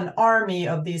an army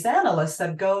of these analysts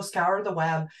that go scour the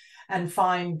web and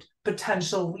find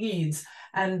potential leads.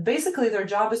 And basically, their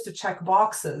job is to check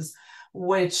boxes,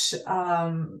 which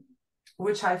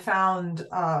I found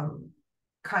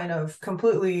kind of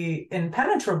completely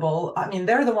impenetrable. I mean,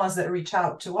 they're the ones that reach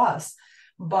out to us,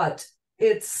 but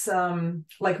it's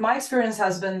like my experience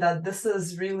has been that this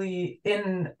is really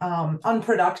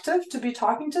unproductive to be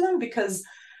talking to them, because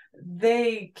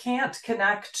they can't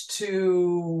connect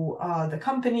to the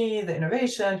company, the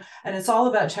innovation, and it's all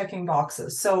about checking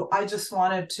boxes. So I just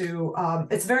wanted to,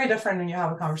 it's very different when you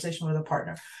have a conversation with a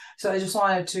partner. So I just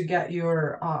wanted to get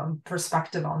your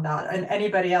perspective on that, and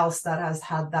anybody else that has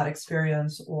had that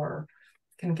experience or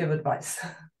can give advice.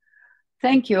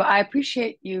 Thank you. I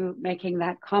appreciate you making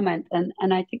that comment. And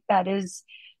I think that is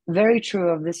very true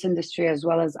of this industry as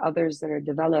well as others that are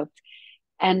developed.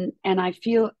 And I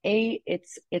feel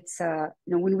it's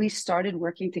when we started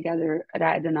working together,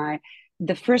 Raed and I,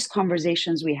 the first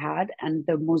conversations we had and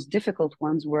the most difficult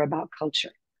ones were about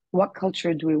culture. What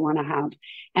culture do we want to have?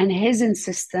 And his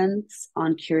insistence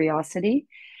on curiosity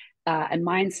and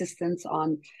my insistence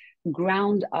on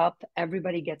ground up,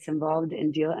 everybody gets involved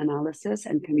in deal analysis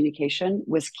and communication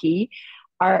was key.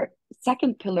 Our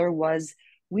second pillar was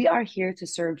we are here to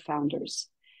serve founders.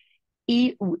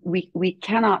 We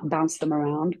cannot bounce them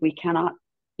around. We cannot,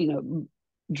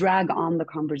 drag on the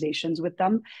conversations with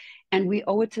them. And we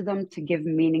owe it to them to give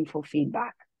meaningful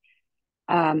feedback.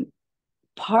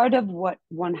 Part of what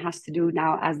one has to do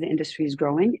now as the industry is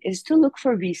growing is to look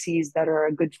for VCs that are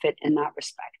a good fit in that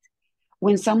respect.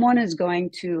 When someone is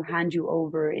going to hand you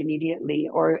over immediately,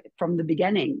 or from the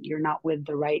beginning, you're not with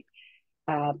the right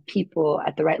people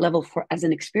at the right level for as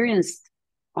an experienced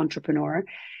entrepreneur,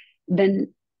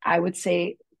 then I would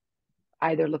say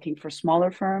either looking for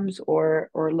smaller firms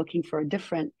or looking for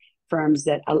different firms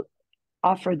that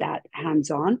offer that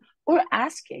hands-on, or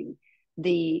asking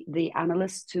the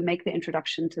analysts to make the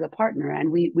introduction to the partner.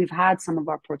 And we've had some of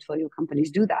our portfolio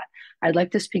companies do that. I'd like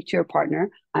to speak to your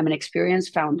partner. I'm an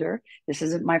experienced founder. This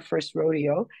isn't my first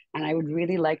rodeo, and I would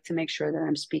really like to make sure that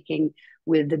I'm speaking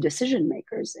with the decision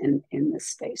makers in this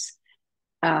space.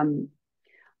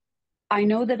 I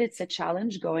know that it's a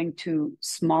challenge going to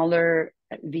smaller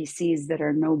VCs that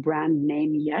are no brand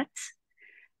name yet,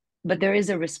 but there is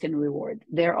a risk and reward.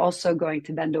 They're also going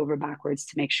to bend over backwards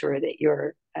to make sure that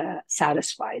you're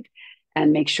satisfied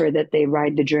and make sure that they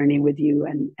ride the journey with you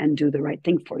and do the right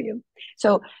thing for you.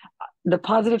 So the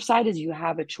positive side is you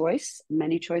have a choice,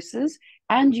 many choices,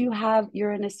 and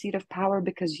you're in a seat of power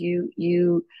because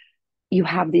you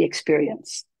have the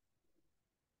experience.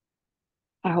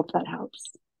 I hope that helps.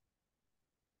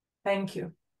 Thank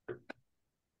you.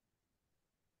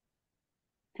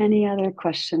 Any other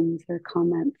questions or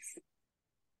comments?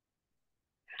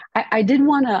 I did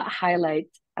want to highlight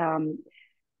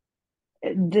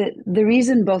the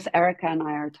reason both Erica and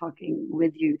I are talking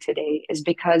with you today is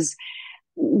because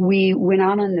we went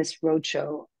on this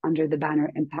roadshow under the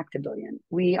banner Impact a Billion.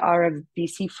 We are a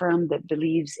VC firm that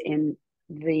believes in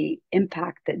the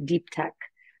impact that deep tech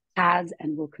has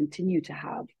and will continue to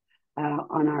have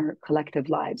on our collective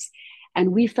lives.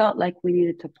 And we felt like we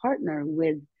needed to partner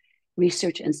with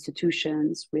research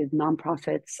institutions, with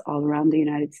nonprofits all around the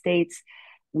United States.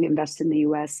 We invest in the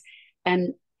US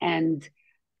and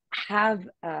have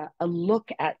a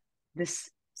look at this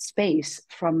space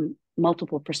from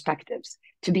multiple perspectives.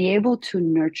 To be able to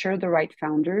nurture the right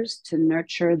founders, to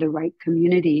nurture the right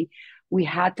community, we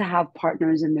had to have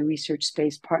partners in the research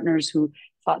space, partners who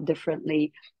thought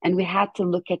differently. And we had to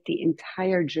look at the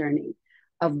entire journey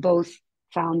of both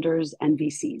founders and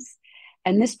VCs.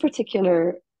 And this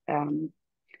particular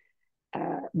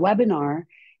webinar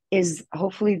is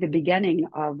hopefully the beginning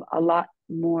of a lot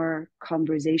more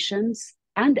conversations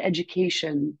and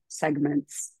education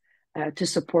segments to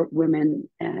support women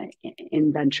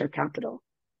in venture capital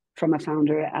from a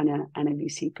founder and a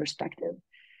VC perspective.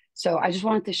 So I just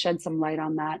wanted to shed some light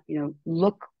on that.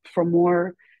 Look for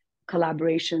more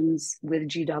collaborations with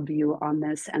GW on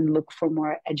this, and look for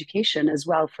more education as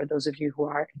well for those of you who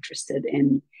are interested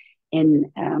in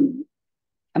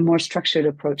a more structured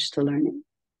approach to learning.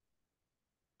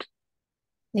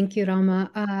 Thank you,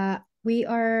 Rama. We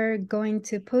are going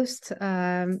to post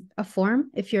a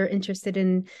form if you're interested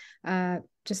in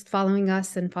just following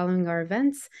us and following our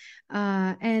events.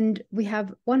 And we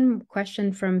have one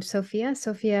question from Sophia.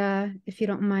 Sophia, if you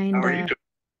don't mind. How are you doing?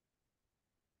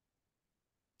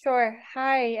 Sure.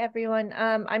 Hi, everyone.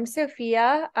 I'm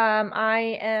Sophia.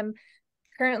 I am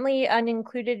currently an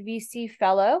Included VC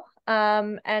Fellow,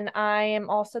 and I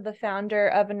am also the founder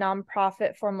of a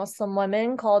nonprofit for Muslim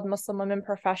women called Muslim Women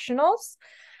Professionals.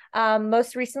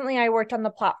 Most recently, I worked on the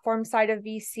platform side of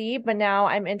VC, but now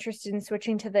I'm interested in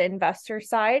switching to the investor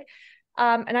side.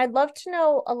 And I'd love to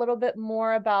know a little bit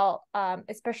more about,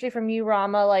 especially from you,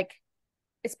 Rama, like,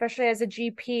 especially as a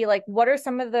GP, like what are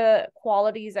some of the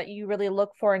qualities that you really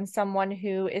look for in someone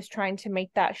who is trying to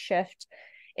make that shift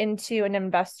into an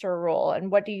investor role? And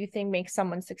what do you think makes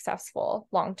someone successful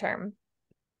long-term?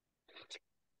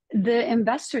 The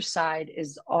investor side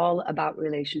is all about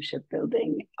relationship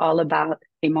building, all about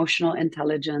emotional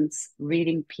intelligence,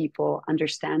 reading people,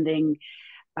 understanding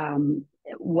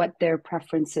what their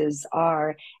preferences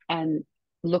are, and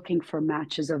looking for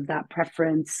matches of that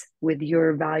preference with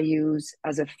your values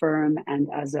as a firm and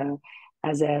as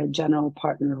a general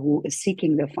partner who is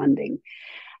seeking the funding.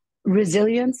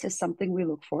 Resilience is something we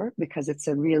look for because it's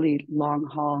a really long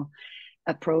haul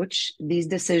approach. These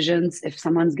decisions, if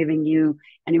someone's giving you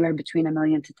anywhere between $1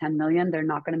 million to 10 million, they're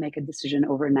not going to make a decision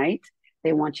overnight.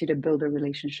 They want you to build a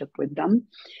relationship with them.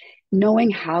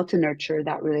 Knowing how to nurture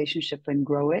that relationship and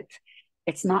grow it,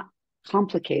 it's not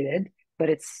complicated, but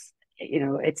it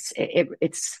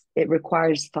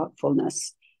requires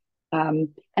thoughtfulness. And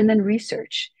then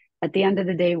research. At the end of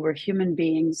the day, we're human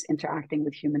beings interacting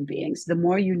with human beings. The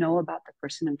more you know about the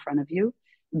person in front of you,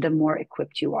 the more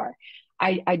equipped you are.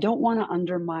 I don't want to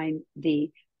undermine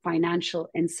the financial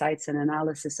insights and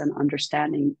analysis and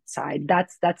understanding side.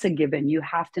 That's a given. You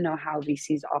have to know how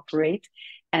VCs operate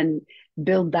and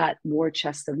build that war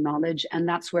chest of knowledge. And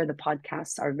that's where the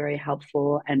podcasts are very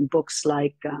helpful, and books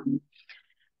like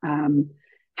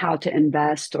How to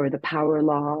Invest or The Power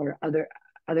Law or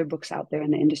other books out there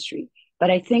in the industry. But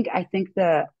I think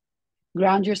the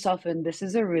ground yourself in, this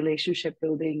is a relationship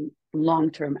building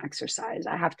long-term exercise.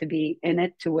 I have to be in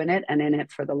it to win it and in it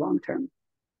for the long term.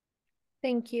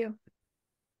 Thank you.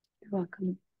 You're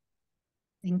welcome.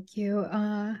 Thank you.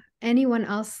 Anyone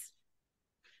else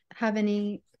have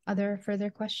any other further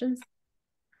questions?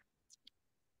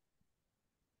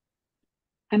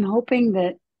 I'm hoping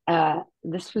that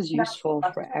this was useful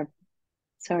for everyone.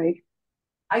 Sorry.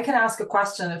 I can ask a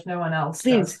question if no one else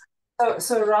Please. does.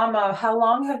 So Rama, how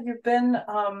long have you been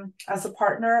as a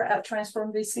partner at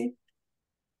Transform VC?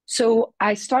 So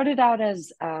I started out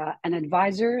as an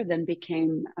advisor, then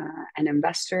became an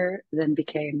investor, then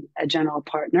became a general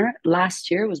partner. Last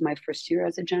year was my first year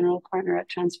as a general partner at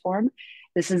Transform.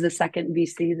 This is the second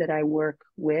VC that I work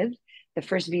with. The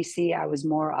first VC, I was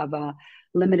more of a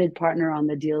limited partner on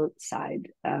the deal side,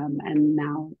 and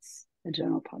now it's a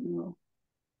general partner role.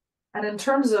 And in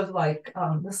terms of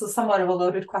this is somewhat of a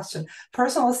loaded question,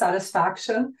 personal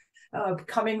satisfaction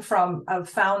coming from a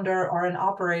founder or an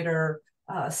operator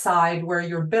side where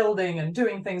you're building and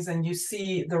doing things and you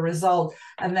see the result,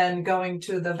 and then going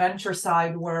to the venture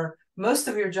side where most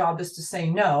of your job is to say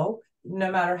no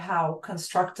matter how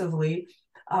constructively,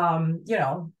 how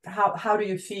do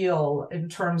you feel in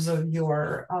terms of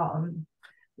your,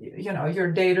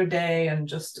 your day-to-day and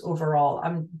just overall?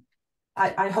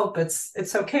 I hope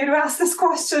it's okay to ask this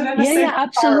question in a safe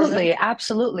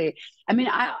absolutely. I mean,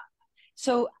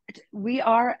 so we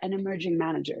are an emerging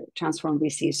manager, Transform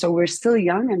VC. So we're still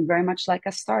young and very much like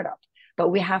a startup, but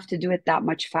we have to do it that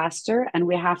much faster, and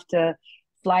we have to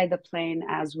fly the plane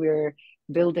as we're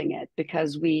building it,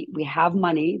 because we have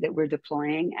money that we're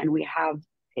deploying, and we have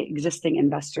existing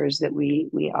investors that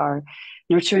we are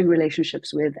nurturing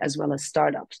relationships with, as well as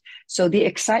startups. So the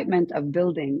excitement of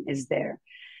building is there.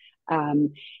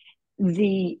 And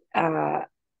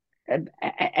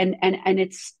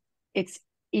it's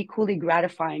equally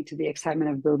gratifying to the excitement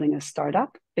of building a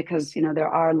startup, because there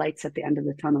are lights at the end of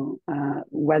the tunnel,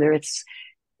 whether it's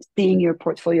seeing your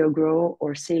portfolio grow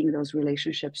or seeing those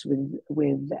relationships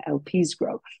with LPs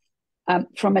grow.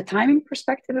 From a timing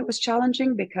perspective, it was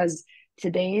challenging because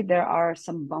today there are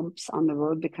some bumps on the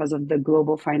road because of the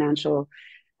global financial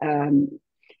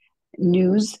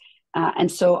news.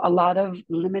 And so a lot of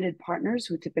limited partners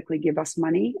who typically give us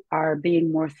money are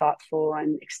being more thoughtful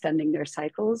and extending their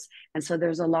cycles. And so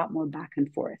there's a lot more back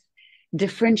and forth.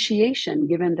 Differentiation,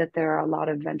 given that there are a lot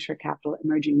of venture capital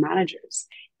emerging managers,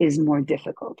 is more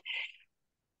difficult.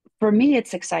 For me,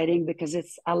 it's exciting because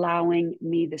it's allowing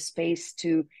me the space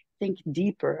to think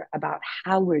deeper about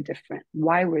how we're different,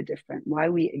 why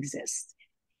we exist,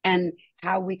 and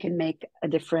how we can make a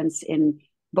difference in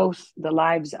both the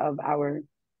lives of our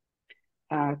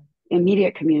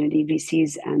immediate community,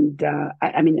 VCs, and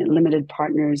I mean, limited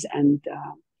partners and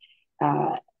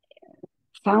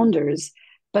founders,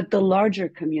 but the larger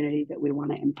community that we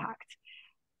want to impact.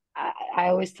 I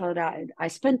always tell that I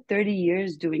spent 30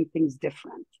 years doing things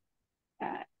different,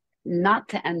 not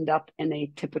to end up in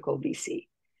a typical VC.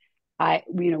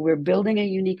 We're building a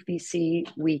unique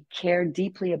VC. We care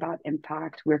deeply about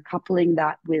impact. We're coupling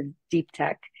that with deep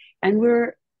tech, and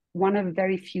we're one of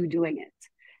very few doing it.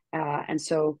 And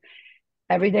so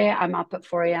every day I'm up at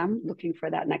 4 a.m. looking for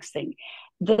that next thing.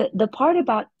 The part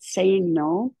about saying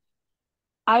no,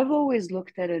 I've always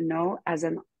looked at a no as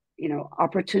an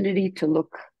opportunity to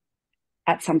look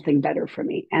at something better for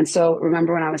me. And so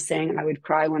remember when I was saying I would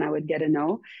cry when I would get a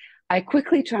no, I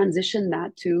quickly transitioned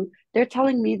that to they're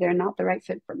telling me they're not the right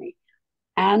fit for me.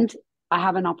 And I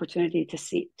have an opportunity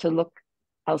to look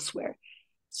elsewhere.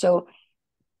 So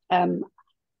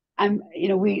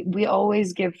we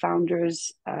always give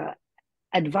founders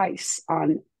advice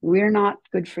on we're not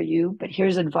good for you, but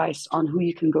here's advice on who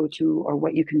you can go to or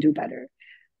what you can do better.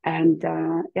 And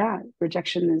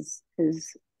rejection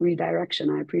is redirection.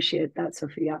 I appreciate that,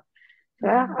 Sophia.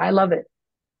 Yeah, I love it.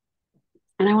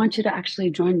 And I want you to actually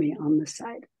join me on this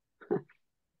side.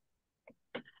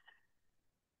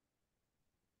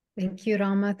 Thank you,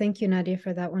 Rama. Thank you, Nadia,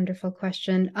 for that wonderful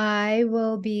question. I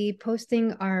will be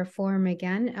posting our form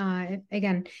again.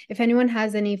 If anyone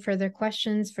has any further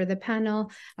questions for the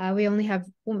panel, we only have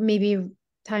maybe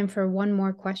time for one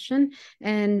more question.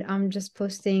 And I'm just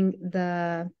posting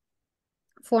the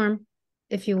form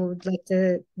if you would like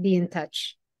to be in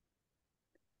touch.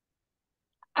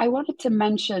 I wanted to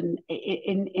mention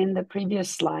in the previous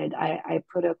slide, I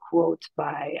put a quote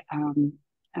by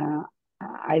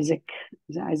Isaac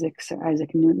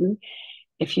Newton.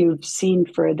 If you've seen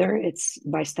further, it's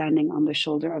by standing on the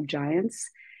shoulder of giants.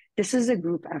 This is a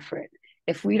group effort.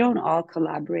 If we don't all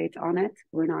collaborate on it,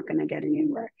 we're not going to get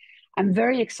anywhere. I'm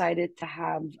very excited to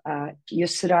have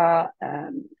Yusra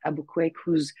Abuquake,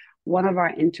 who's one of our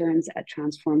interns at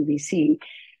Transform VC.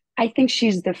 I think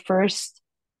she's the first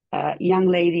young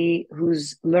lady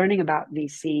who's learning about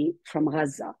VC from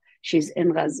Gaza. She's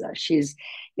in Gaza. She's,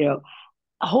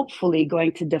 hopefully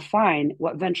going to define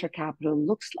what venture capital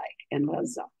looks like in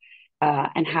Gaza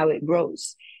and how it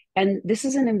grows. And this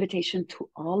is an invitation to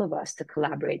all of us to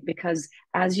collaborate because,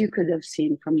 as you could have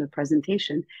seen from the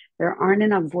presentation, there aren't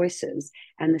enough voices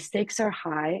and the stakes are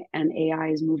high and AI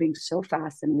is moving so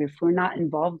fast. And if we're not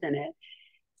involved in it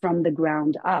from the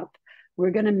ground up, we're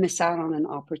going to miss out on an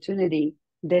opportunity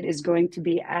that is going to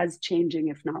be as changing,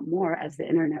 if not more, as the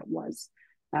internet was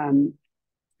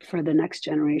for the next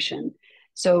generation.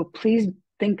 So please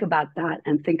think about that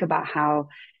and think about how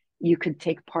you could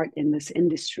take part in this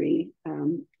industry.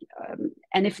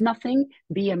 And if nothing,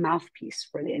 be a mouthpiece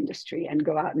for the industry and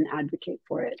go out and advocate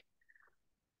for it.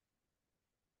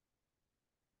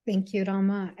 Thank you,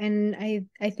 Rama. And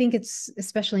I think it's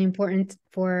especially important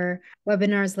for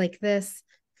webinars like this,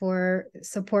 for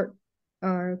support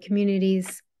our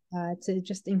communities, to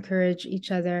just encourage each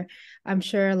other. I'm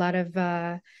sure a lot of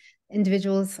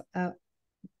individuals,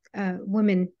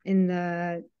 women in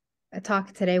the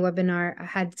talk today webinar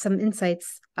had some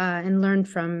insights and learned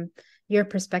from your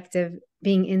perspective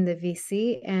being in the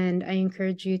VC. And I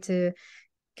encourage you to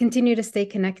continue to stay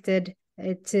connected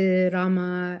to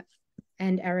Rama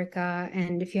and Erica.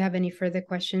 And if you have any further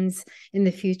questions in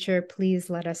the future, please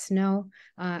let us know.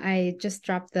 I just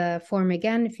dropped the form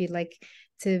again if you'd like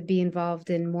to be involved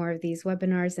in more of these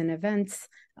webinars and events.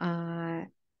 And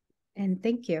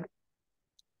thank you.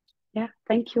 Yeah,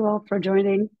 thank you all for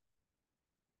joining.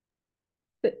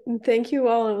 Thank you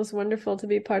all. It was wonderful to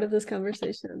be part of this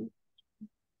conversation.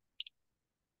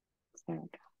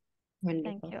 Wonderful.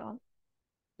 Thank you.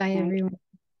 Bye, everyone.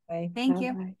 Bye. Thank Bye.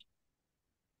 you.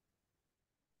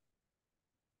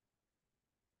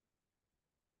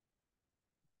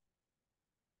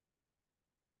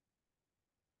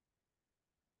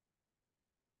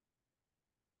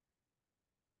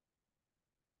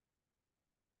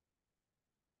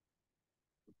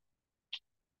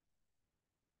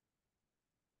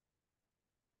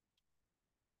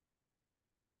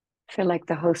 I feel like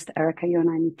the host, Erica, you and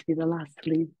I need to be the last to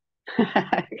leave.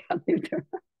 I can't leave there.